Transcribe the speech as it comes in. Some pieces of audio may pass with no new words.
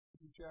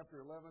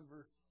chapter 11,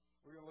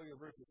 we're going to look at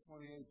verses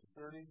 28 to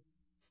 30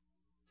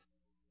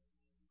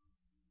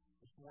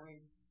 this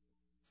morning.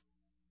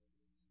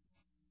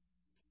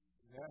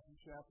 Matthew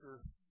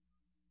chapter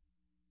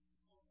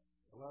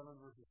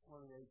 11, verses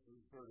 28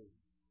 through 30.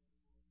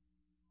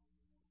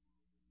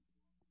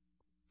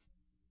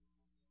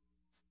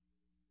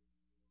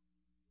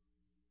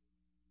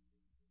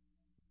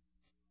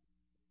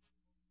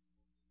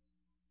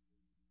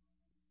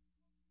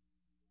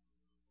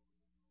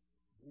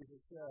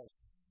 Jesus says,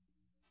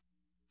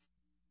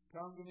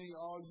 "Come to me,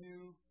 all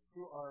you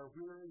who are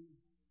weary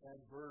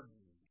and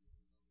burdened,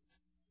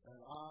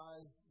 and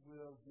I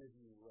will give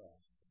you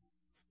rest.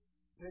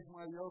 Take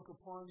my yoke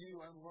upon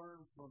you and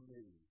learn from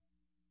me,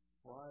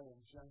 for I am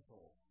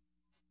gentle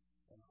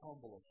and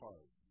humble of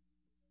heart,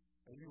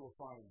 and you will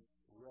find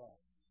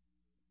rest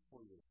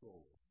for your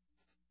soul.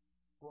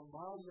 For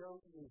my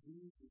yoke is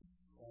easy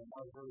and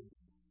my burden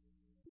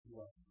is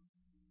light."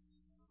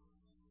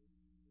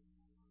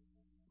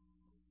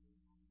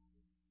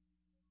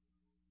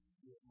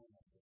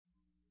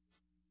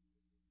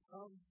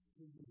 Come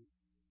to me,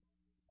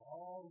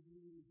 all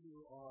you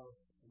who are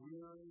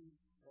weary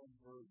and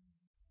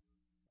burdened,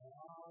 and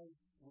I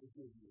will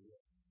give you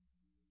rest.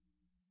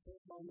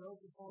 Take my yoke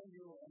upon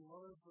you and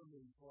learn from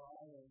me, for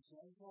I am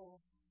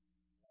gentle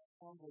and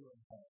humble in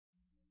heart,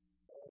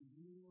 and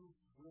you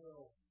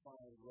will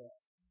find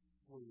rest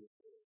for your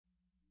soul.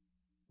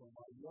 For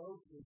my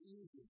yoke is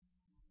easy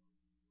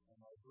and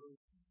my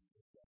burden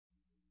is light.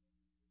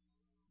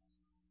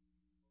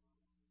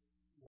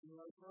 When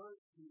I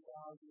first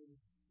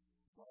 2012,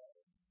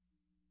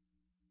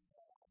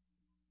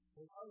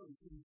 I was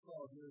in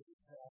 12 years of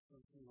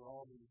pastor, we were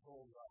all being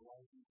told about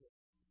life because,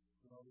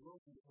 the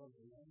world is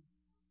coming in.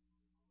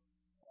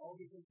 All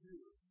because you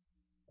were.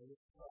 And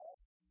it's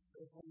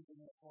this one's going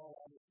to fall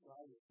out of the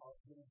sky, it's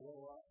going to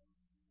blow up.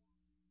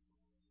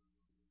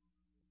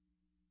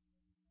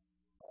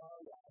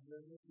 And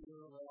then this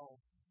year,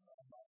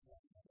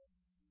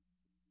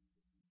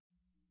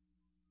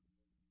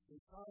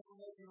 it's time for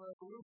making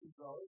resolutions,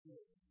 though, isn't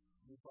it?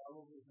 You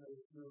probably made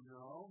a few of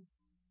your own.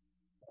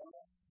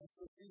 And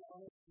so be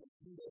honest, a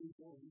few days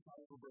will be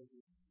time for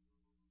breaking.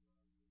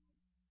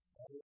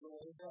 That is the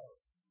way it goes.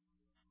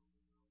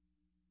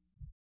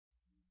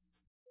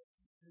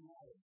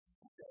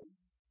 Okay.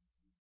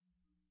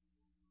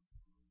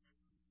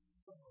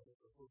 Some of us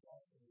are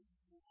forgotten.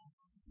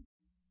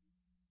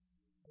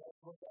 That's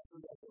what that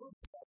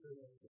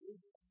is.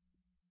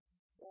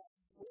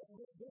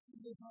 This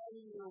is the time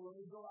of year when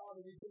we go out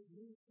and we get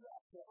new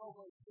stuff to help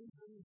us do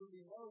things that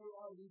we know we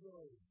ought to be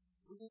doing.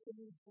 We get the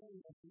new tools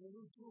and the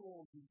new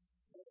tools. And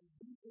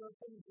these are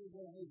things that are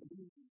going to make it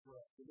easy for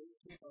us to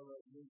make our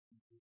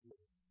resolutions this year.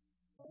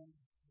 And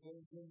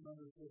then Tim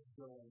understood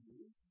going to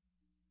do.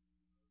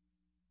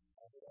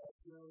 After that,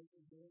 what you're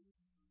doing.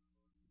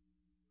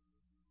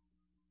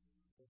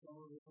 And some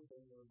of us are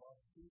going to want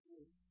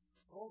people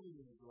holding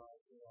in the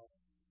garage.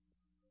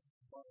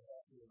 But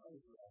after another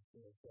garage,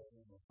 they'll say,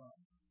 "No more fun."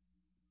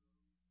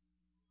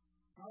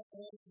 How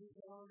can you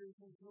calendars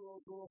and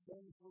tools or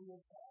things for your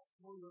phone,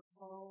 for your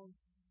phone,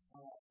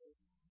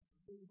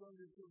 things on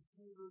your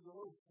computers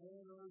or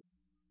scanners?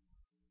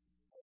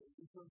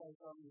 Somebody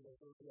told me that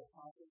there's a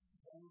pocket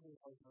scanner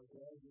like my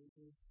dad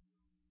uses.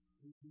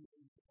 He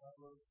uses the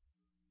cover.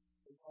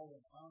 They call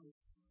it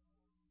honest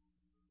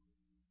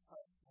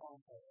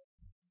compact.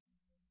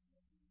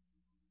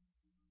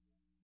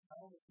 I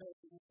don't expect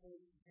you to say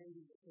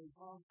a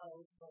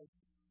compact, but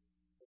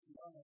if you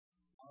want it,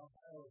 I'll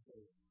tell it.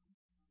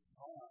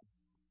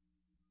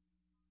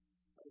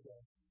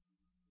 Okay.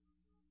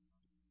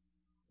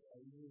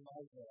 You need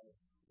my dad.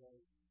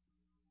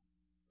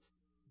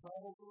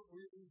 Bible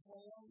reading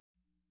plan,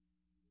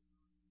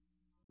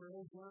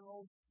 prayer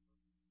journal,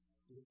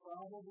 will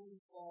probably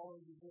fall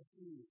into this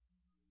week.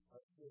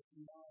 That's just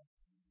not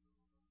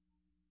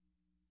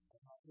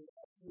the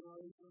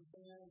exploration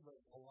plan, but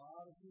a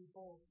lot of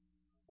people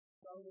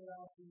started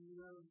out the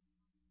year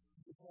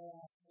to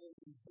pass a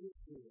big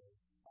deal.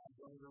 I'm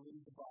going to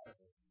read the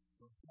Bible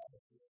from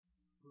Genesis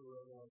through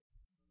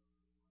Revelation.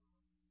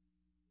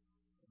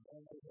 And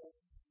then they get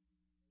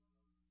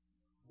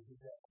the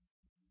death.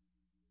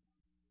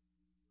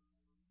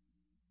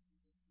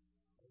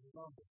 And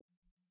remember,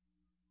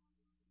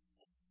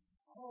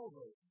 all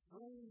those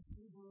strange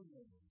Hebrew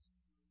names.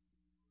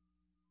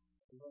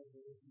 I love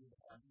the issue of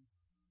that.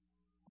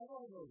 I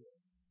don't know this.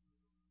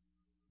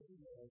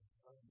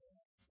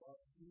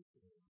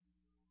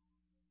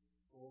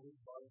 Forward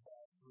by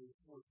that through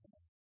 4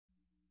 times.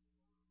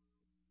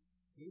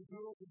 These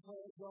girls and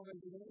players don't make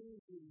it any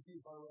easier to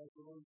keep our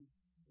resolution.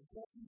 The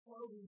sexy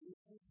clothing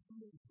is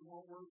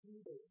won't work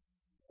either.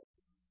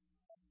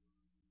 I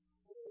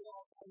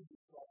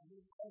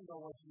don't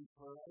know what you've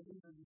heard. I think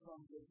there's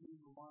some that you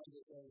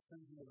reminded that I was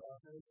thinking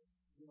about this.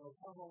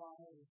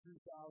 Carmelina in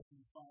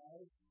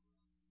 2005.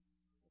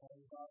 And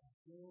about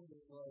June,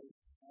 it was,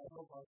 I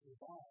hope I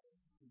survive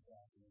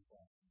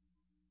 2005.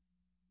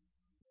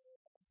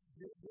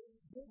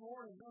 Good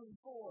morning, number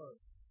 4.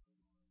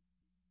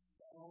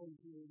 Only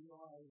to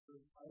realize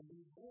that I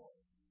need more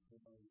than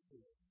my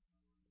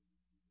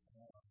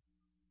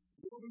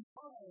will be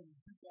fine in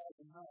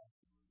 2009.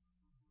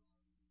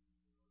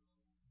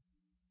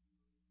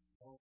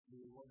 Oh,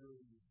 you're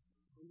wondering,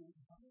 who will be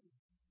fine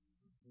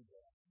in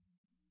 2009?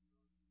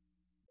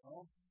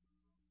 Well,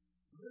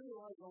 really,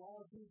 like a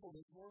lot of people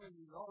this morning,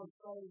 you're all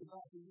excited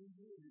about the new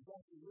year. You've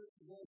got your list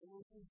of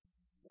resolutions,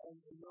 and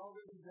you're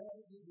already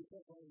ready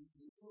because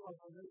you feel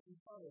like I'm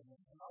making fun of them.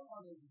 And I'm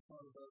not making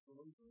fun of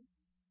resolutions.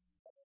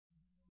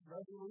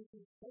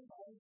 Resolutions,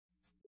 sometimes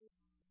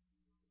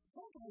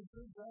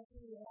things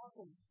actually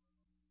happen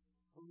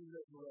when you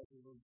make a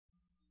resolution.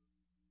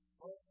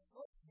 But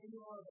let's be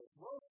honest,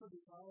 most of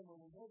the time when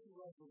we make a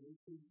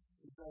resolution,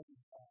 it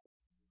doesn't happen.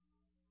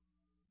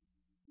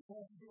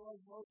 Because if you're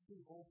like most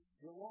people,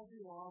 it won't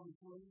be long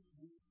before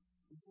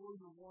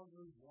you're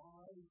wondering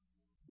why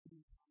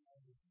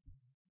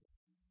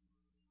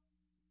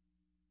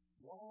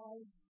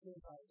did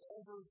I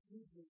ever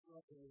keep this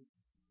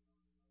resolution?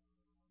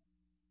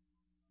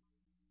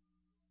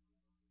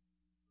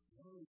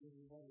 One of the things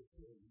I want to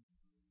say is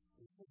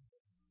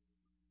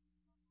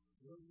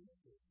you're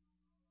missing.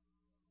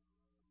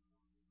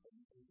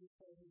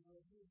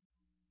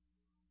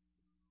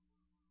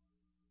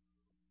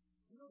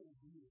 You don't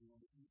really want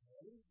to keep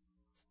ready.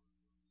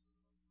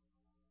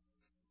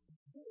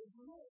 It's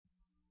not.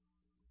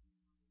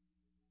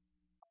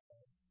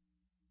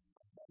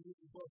 This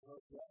is what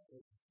works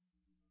out.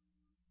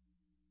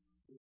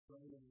 It's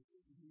training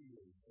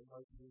years. It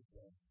might be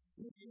that.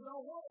 You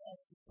don't want to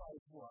exercise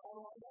more. I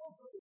don't know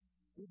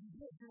if you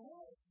get your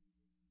way.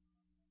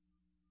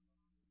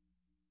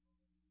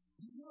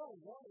 You don't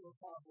want to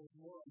accomplish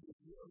more this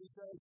year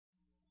because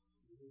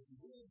if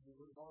you did, you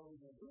would have already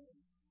been doing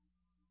it.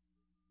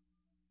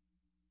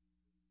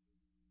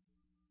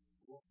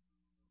 Well,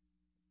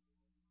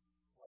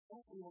 I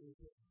don't want to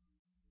do it.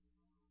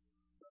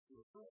 But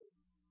you're afraid.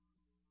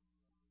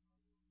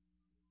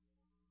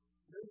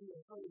 Maybe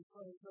you're afraid of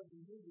trying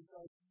something new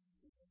because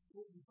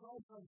when you try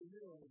something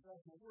new and it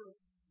doesn't work,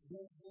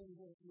 then when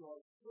you are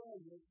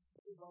struggling,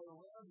 everybody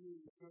around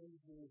you is going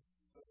to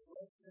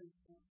let's say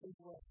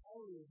people are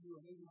older than you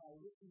and maybe not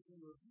listening to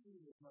your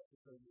opinion as much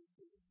as they used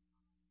to.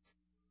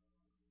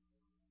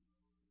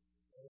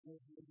 And if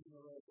you're making a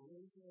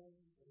resolution,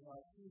 you're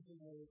not choosing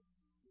a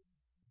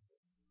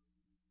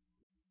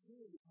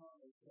really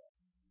common sense.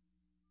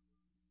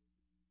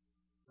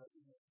 I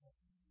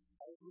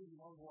was reading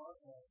one more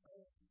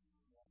article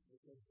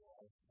because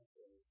I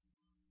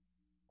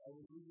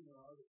was reading an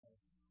article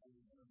on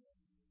the internet.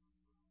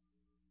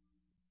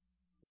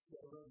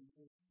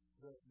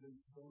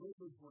 The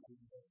liquid brain,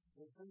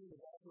 the thing that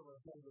after our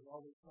head with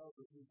all this stuff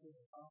is we think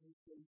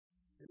obviously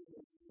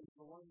it's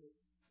the one that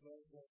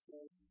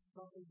says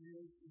something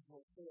new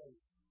people say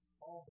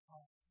all the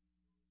time.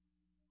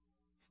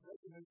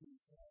 Doesn't make any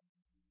sense.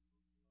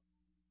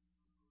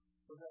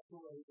 So that's the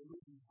way the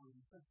liquid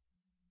brain thinks.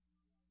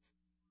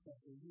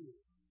 Something new.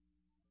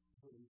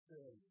 So he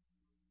says,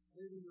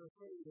 maybe you're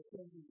afraid of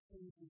changing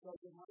things because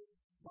it might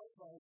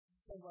like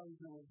somebody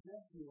to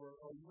reject you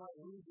or you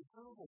might lose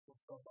approval from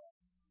somebody.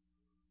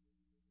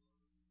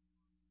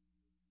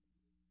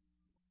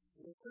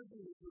 It could be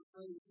that you're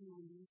afraid of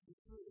feeling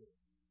insecure.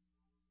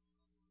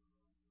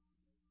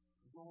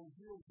 Going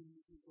healed in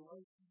this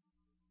situation.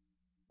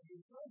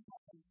 And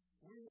sometimes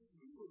we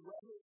would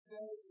rather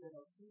stay in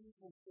a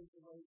painful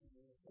situation,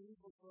 in a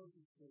painful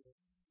circumstance,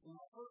 in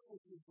a hurtful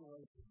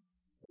situation,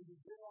 and to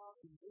get out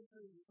and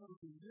enter into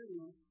something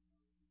new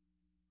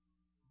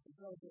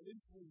because at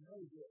least we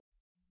know this.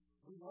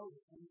 We know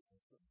the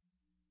painful stuff.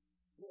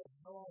 We have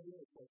no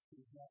idea what's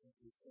going to happen if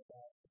we step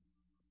out.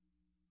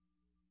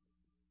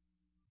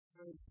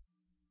 Okay,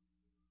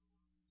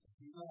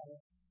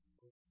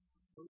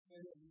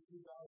 in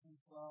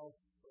 2012,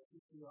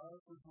 we are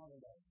for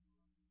Canada.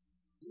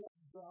 We have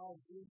to dive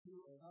into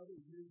another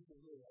year to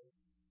live.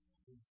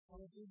 It's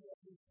something that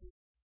we should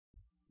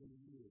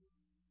do.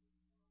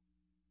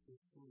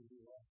 It's going to be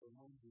like the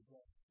one who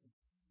does.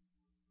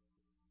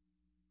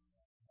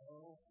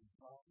 Oh, I'm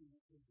talking to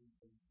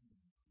people.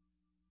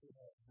 They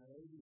have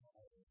no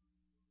desire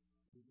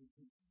to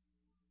do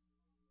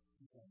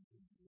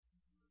something.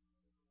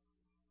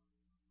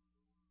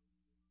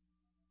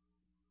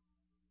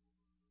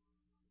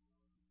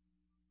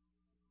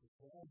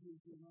 God gives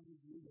you another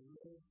view to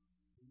live,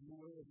 a new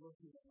way of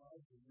looking at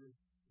life, and your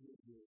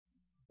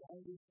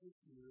guided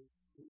picture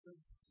is a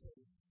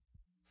safe.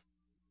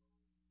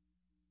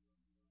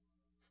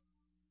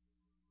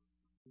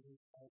 It is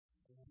like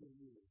another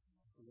year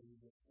for the new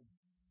day.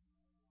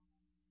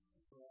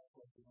 So that's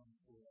what you want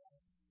to do.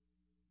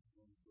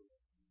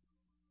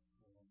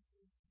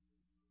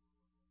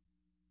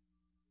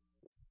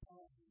 It's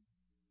time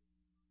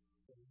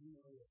that you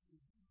are a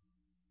teacher.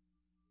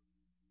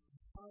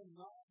 It's time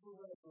not for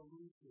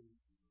resolution,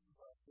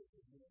 but for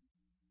commitment.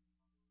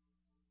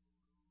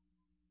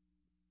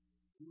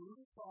 The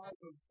root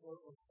cause of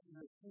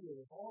your fear,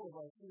 of all of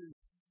our fears,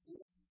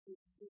 is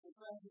the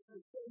fact that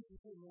there's faith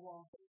in the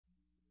wrong place.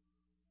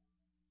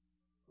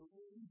 So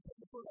when we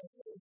put our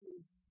faith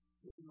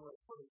in the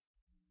right place,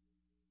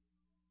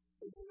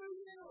 it's a new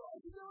year, I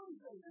can do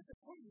anything. It's a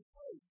clean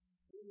place.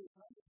 really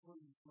kind of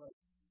brings like,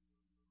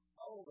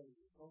 oh,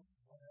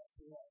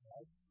 after that,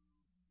 right?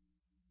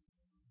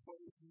 But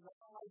it's not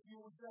like you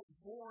were just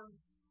born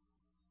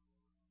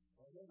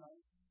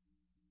overnight.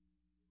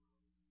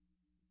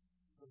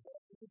 The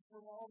message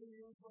from all the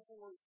years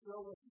before is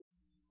still with you.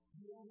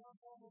 You don't have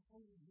all the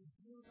things. You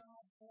do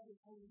not have the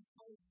things.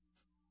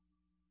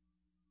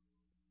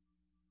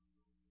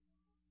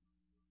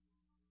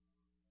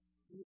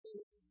 You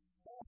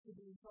have to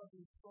be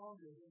something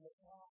stronger than the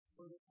past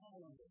or the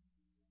calendar.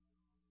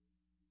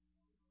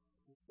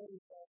 The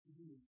faith has to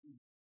be in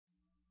peace.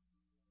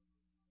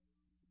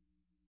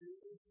 It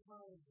is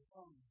time to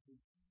come to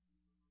peace.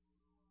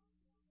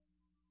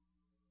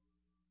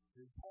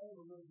 It's all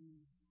the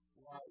living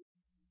life.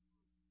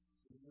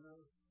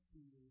 Where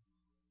he is.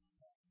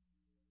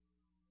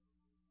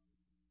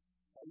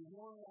 Are you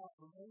worn out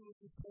from any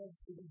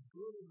attempts to be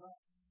good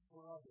enough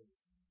for others?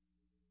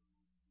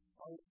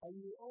 Are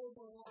you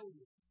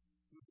overloaded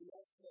with the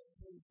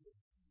expectation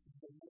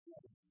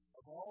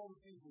of all the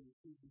people you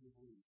see in the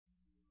week?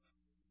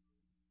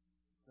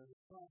 That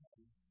it's time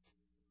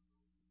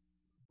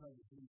to come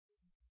to peace.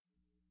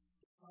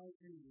 It's time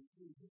for you to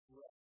receive His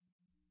rest.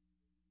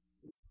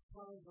 It's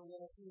time to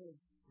let Him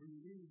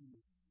renew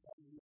you and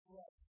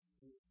refresh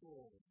your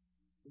soul.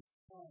 It's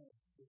time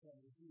to come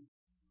to peace.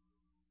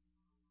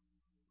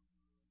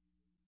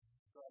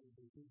 Try to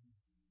be busy.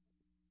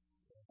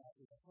 Not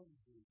to come to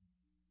peace.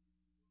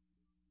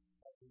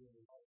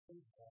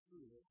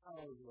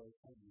 How do I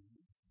come to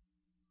peace?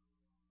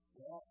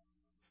 Well,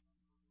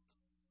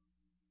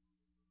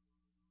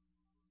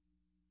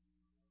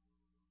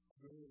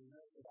 really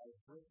remember that I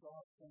break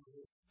off some of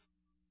this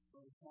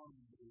from the time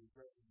to be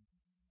written.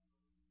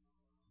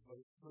 But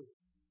it's true.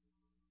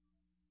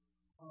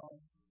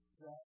 Come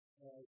just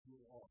as you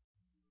are.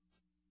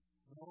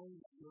 Knowing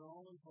that your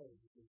only hope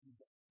is that you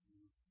don't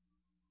choose.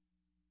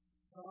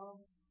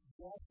 Come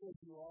just as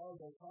you are.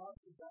 They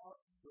talked about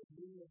the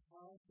meaning of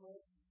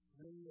conflict,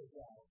 meaning of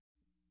doubt.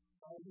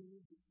 Fighting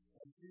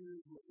and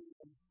fears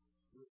within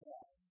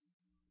without.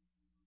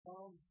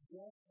 Come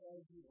just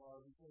as you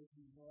are because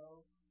you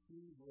know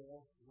He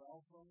will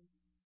welcome,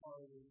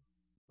 pardon,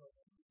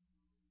 forgive.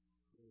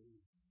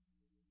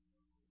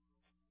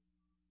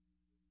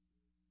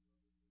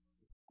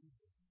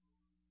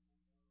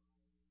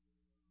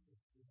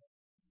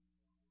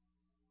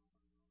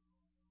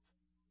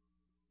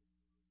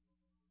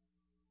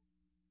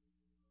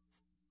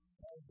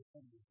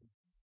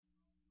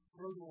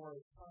 Furthermore,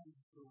 it's time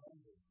to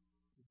surrender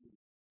to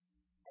Jesus.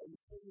 Are you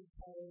taking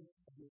hold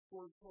of your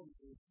core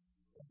choices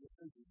and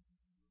decisions?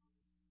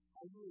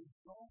 Are you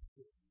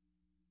exhausted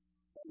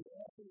by the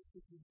efforts to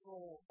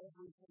control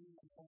everything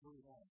and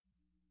everyone?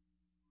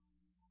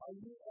 Are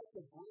you at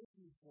the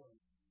breaking point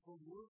from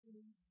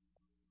working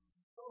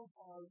so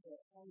hard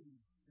at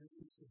fighting and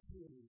being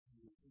superior to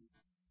your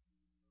people?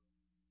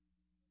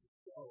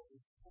 So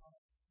it's time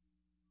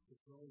to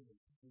surrender.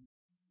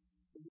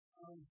 It's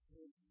time to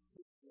take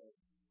this way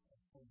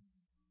at home.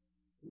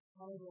 It's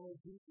time to let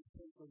Jesus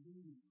take the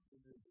lead in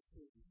your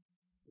decisions.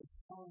 It's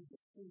time to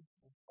seek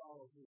and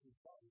follow His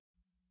advice.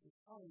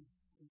 It's time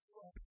to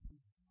trust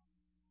Him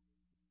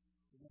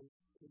to make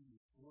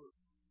things work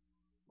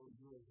for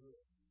your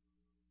good.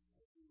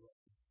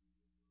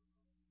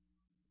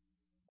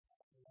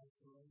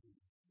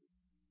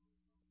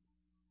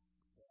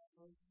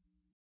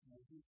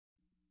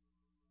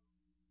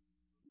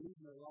 Lead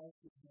your life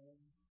to Him,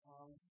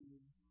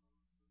 honesty,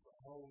 for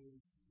always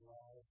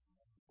love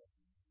and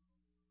blessing.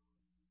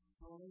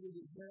 Surrender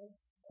to Him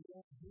and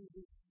let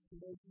Jesus to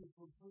make you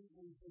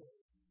completely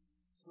His,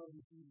 so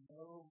that you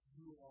know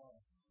you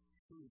are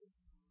truly.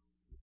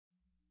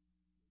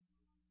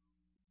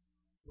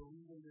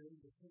 Surrender your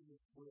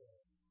independent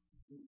will to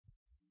be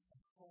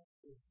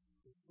accepted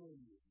to fill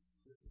you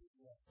with His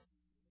love.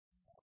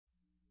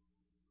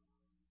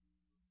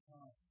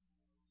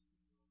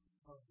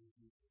 Time to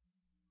Jesus.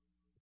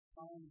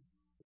 Time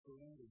to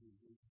surrender to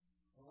Jesus.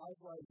 And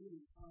likewise, it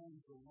is time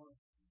to learn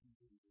from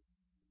Jesus.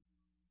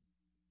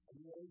 Are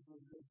you able to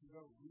admit you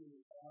don't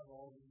really have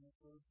all the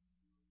answers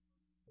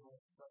to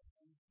those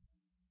questions?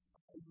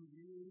 Are you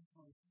really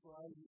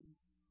striving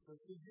to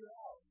figure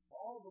out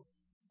all the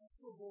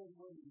possible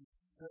ways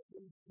that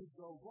things could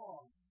go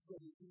wrong so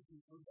that you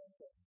can prevent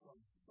them from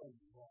going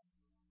wrong?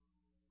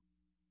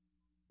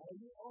 Are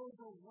you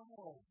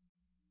overwhelmed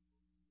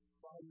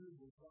by your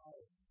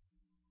desire?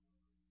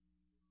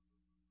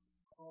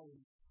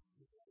 Always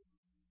desire.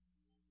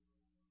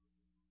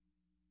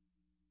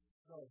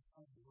 So it's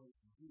time to learn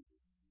from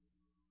Jesus.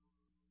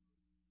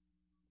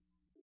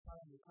 It's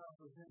time to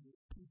comprehend His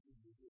teaching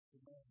with His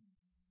commandments.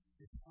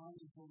 It's time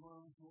to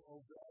learn to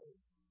obey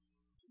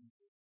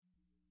Jesus.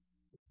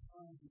 It's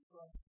time to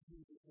trust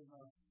Jesus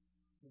enough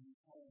to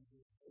reclaim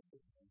His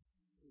discipline.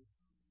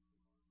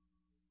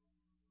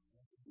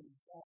 And to be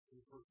exactly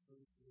the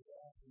person who is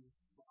asking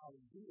how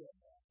to do that.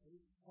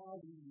 How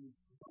do you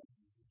trust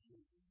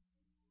Jesus?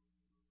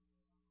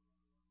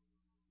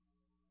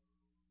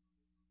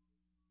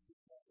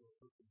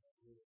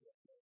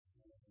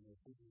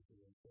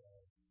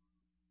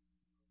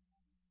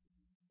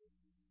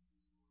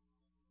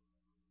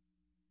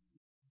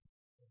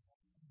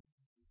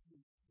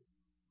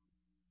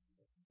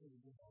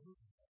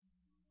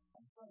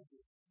 I'm trying to.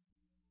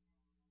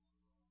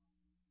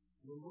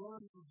 You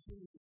learn from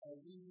Jesus by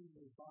reading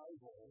the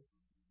Bible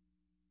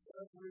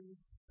every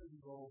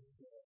single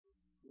day.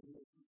 It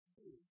is the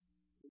truth.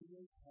 It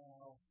is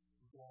how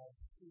God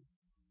speaks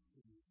to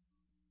you.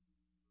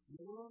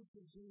 You learn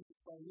from Jesus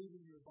by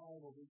reading your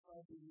Bible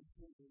because He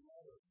sent a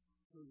letter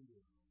to you.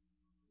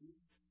 You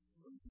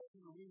learn to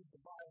read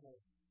the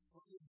Bible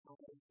for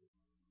inspiration.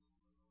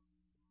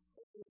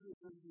 This is what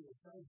you do.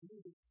 God,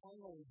 Jesus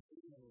finally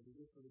revealed the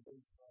different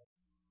things about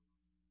you.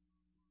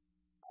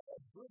 I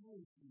have good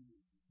news for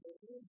you. There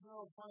is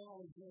no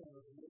final exam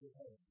of the way to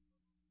heaven.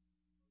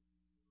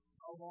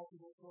 No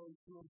multiple choice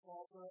to and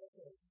fall for it.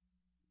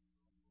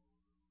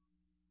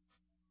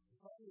 The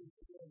final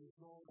exam is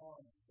going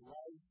on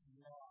right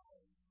now.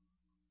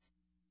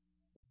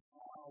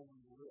 How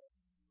we live.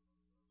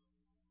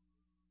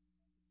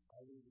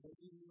 Are we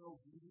living in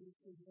obedience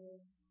to Him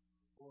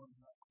or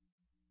not?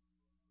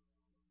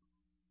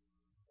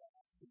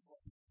 That's the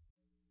question.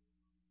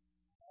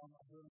 How am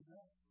I doing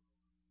that?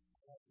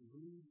 I have to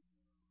read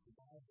the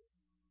Bible.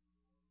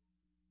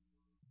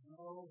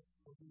 Know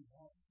what He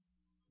wants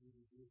me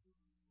to do.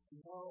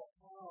 Know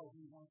how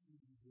He wants me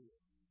to do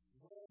it.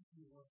 When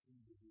He wants me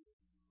to do it.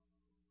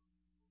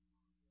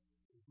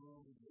 It's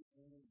going to be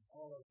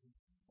all of it.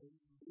 And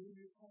do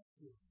your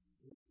action.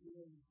 It's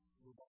in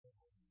the Bible.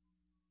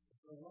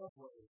 It's a love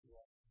letter to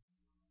us.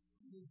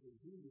 You need to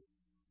read it.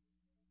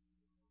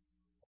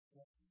 It's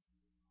a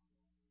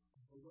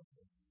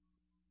listen.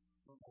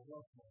 It's a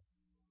love letter.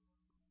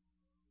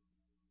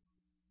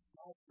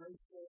 God's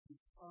grace is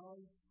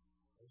time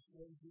and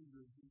changing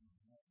your deeds.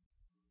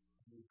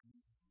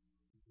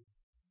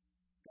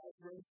 God's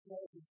grace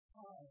is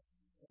time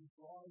and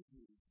draws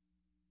you.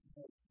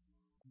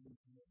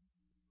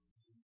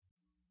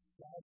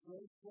 God's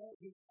grace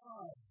is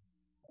time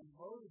and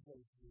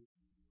motivates you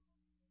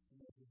to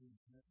make a deed.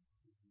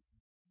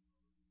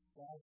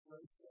 God's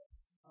grace is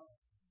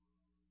time.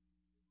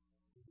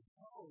 It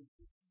empowers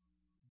you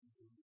to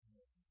make a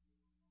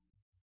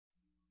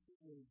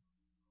deed.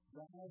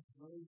 God's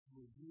grace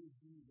will give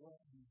you what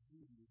you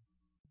need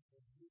to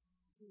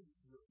do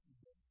your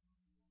deed.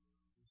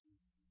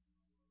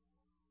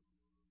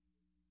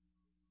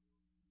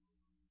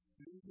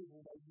 These are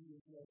what I do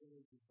with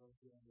revelations on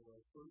the end of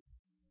our first.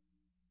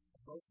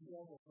 Most of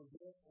them will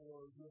forget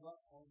or give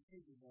up on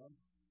taking them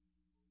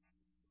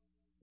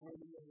before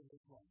the end of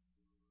this month.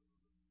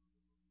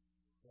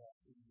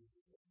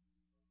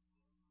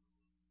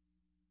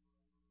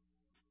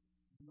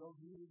 You don't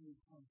need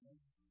something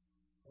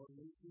or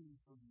anything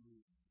from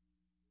you.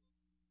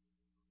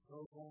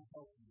 Those won't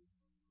help you.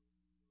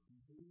 You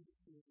need to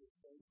feel the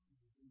faith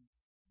in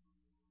Jesus.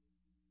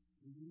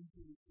 You need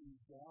to receive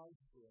God's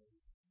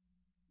grace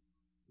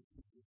to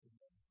keep you from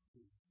that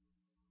truth.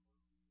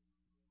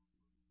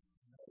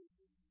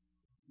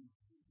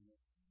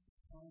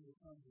 Time to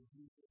come to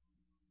Jesus.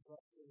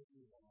 What will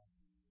you want?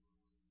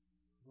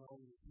 Know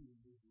that He will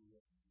give you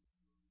what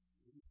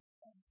you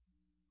want.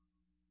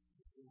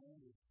 The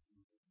land is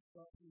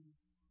something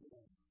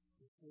good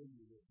to show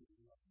you that you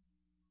love.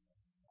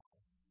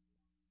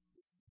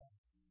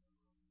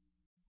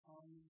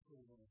 Time to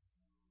learn.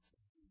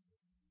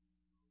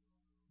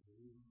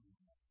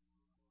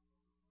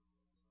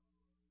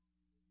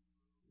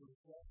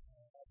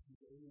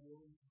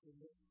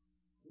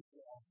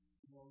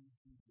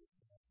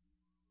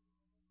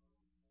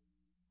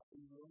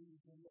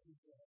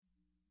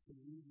 To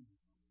read,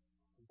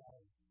 to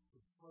write, to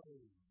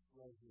pray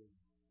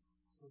regularly,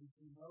 so that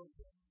you know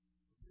that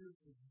here's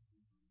the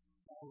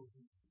power of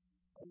Jesus.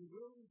 And you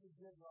really to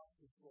give up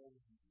control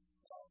of you.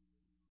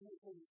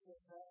 People who sit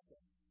back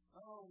and,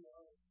 oh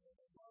no,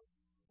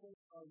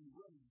 are you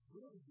really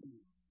do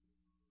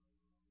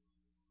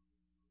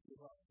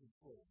give up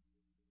control?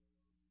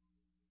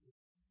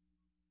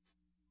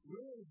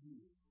 Really do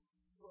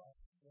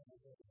trust in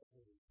the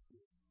Holy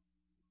Spirit?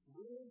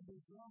 Really do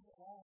jump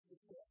off the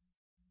cliff,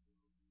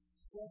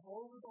 step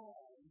over the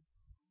line,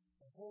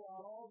 and pull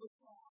out all the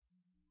stops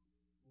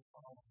and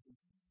follow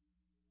Jesus?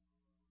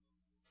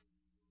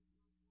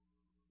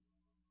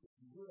 If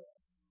you will,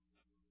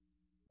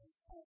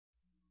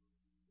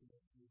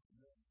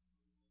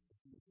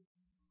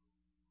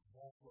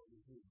 that's what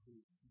we do.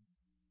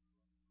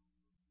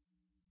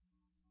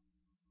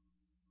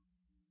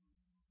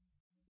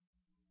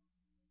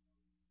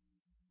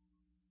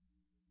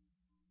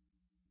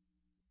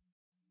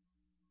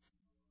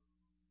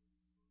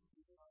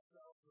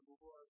 The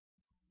Lord,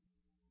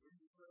 we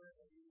declare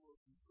that you will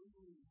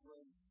completely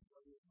embrace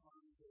what is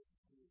coming to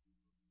you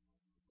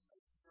as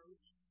a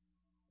church,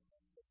 as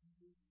a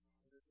community,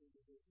 and as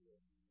individuals.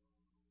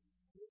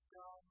 Give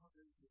God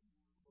permission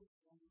to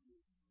send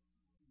you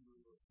to your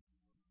work.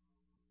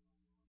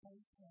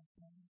 Thank you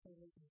for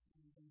this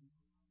evening.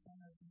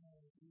 Some of you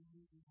are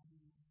really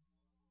happy.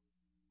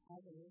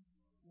 Others,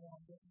 you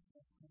are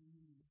difficult to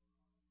me.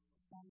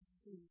 Some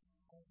speak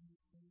as you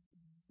think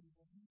in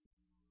people.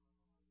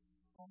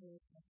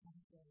 Others are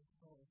contrary to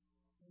both.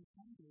 And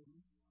some do,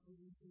 we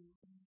receive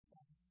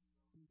insight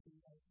into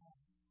their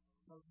path.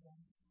 So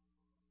then,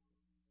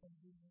 and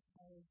He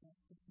requires us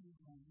to be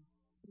Him,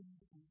 He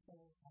and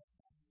soul of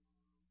Him.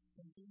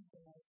 And these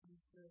are our three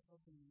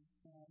spiritual beings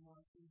that are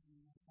more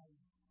easy and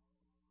holy.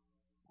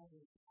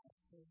 Others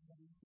for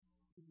them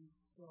to be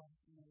strong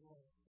in the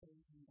Lord,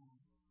 praising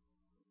God.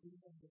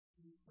 These are the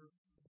three first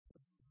of the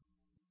person.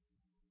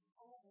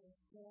 However,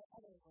 there are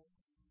other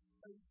works.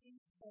 But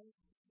these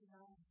first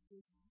deny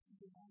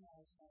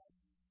ourselves.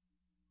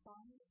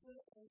 Find the good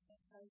earth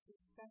that Christ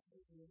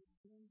expresses you,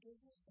 and then give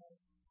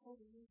yourselves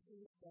totally to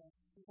His death,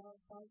 without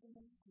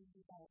argument and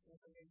without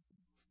reservation.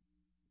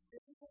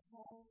 This is a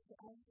call to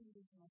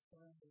unconditional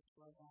surrender to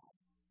our God.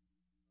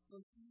 For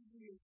He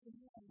who is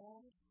sinning and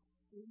bad,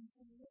 brings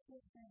Him with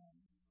His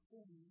hands,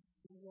 things,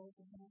 the Lord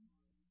of Him,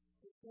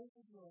 the faith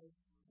of yours,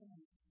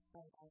 and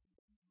by all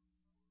things.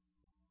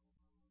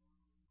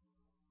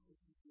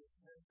 This is the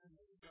attention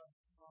of the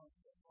response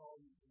that Paul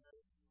is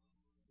made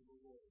to the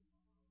Lord.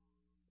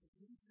 If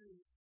you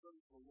choose to go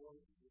to the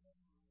Lord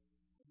today,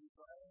 and you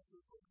desire to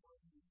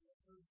proclaim the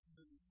difference in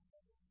the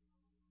Bible,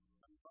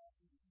 I invite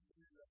you to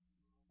do that.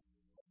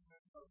 Let's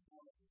make our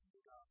voice to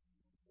God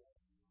today.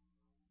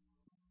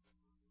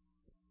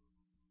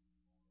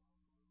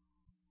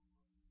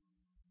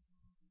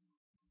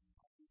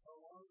 I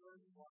want to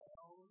learn my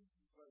own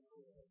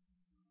way.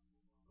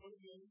 What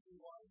games do you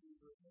want to do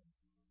with it?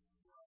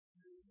 What do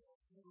you want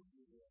to do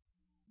with it?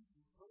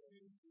 What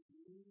games do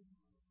you need?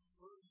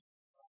 First,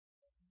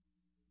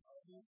 I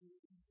think you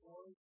can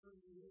voice for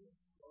you,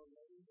 or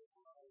lay the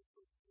life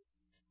for you.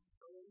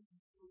 Praise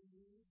for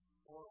you,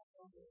 or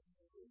other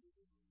for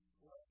you.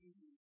 What do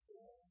you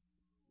say?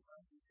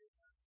 What do you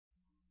say?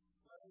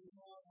 Let me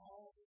know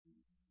all of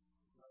you.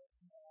 Let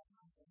me know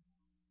nothing.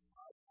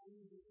 I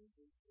believe in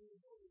the true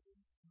Lord,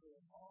 who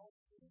in all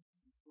things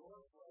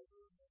your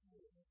pleasure and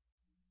good.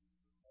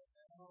 And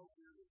now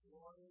there is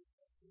water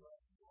and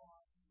blood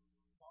wine.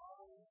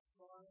 Father,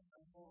 Son,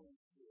 and Holy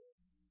Spirit,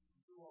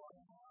 you are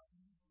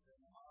mine,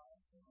 and I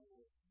am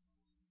yours.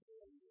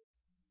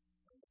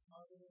 And the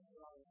covenant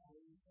that I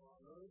made on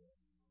earth,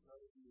 let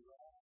it be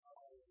right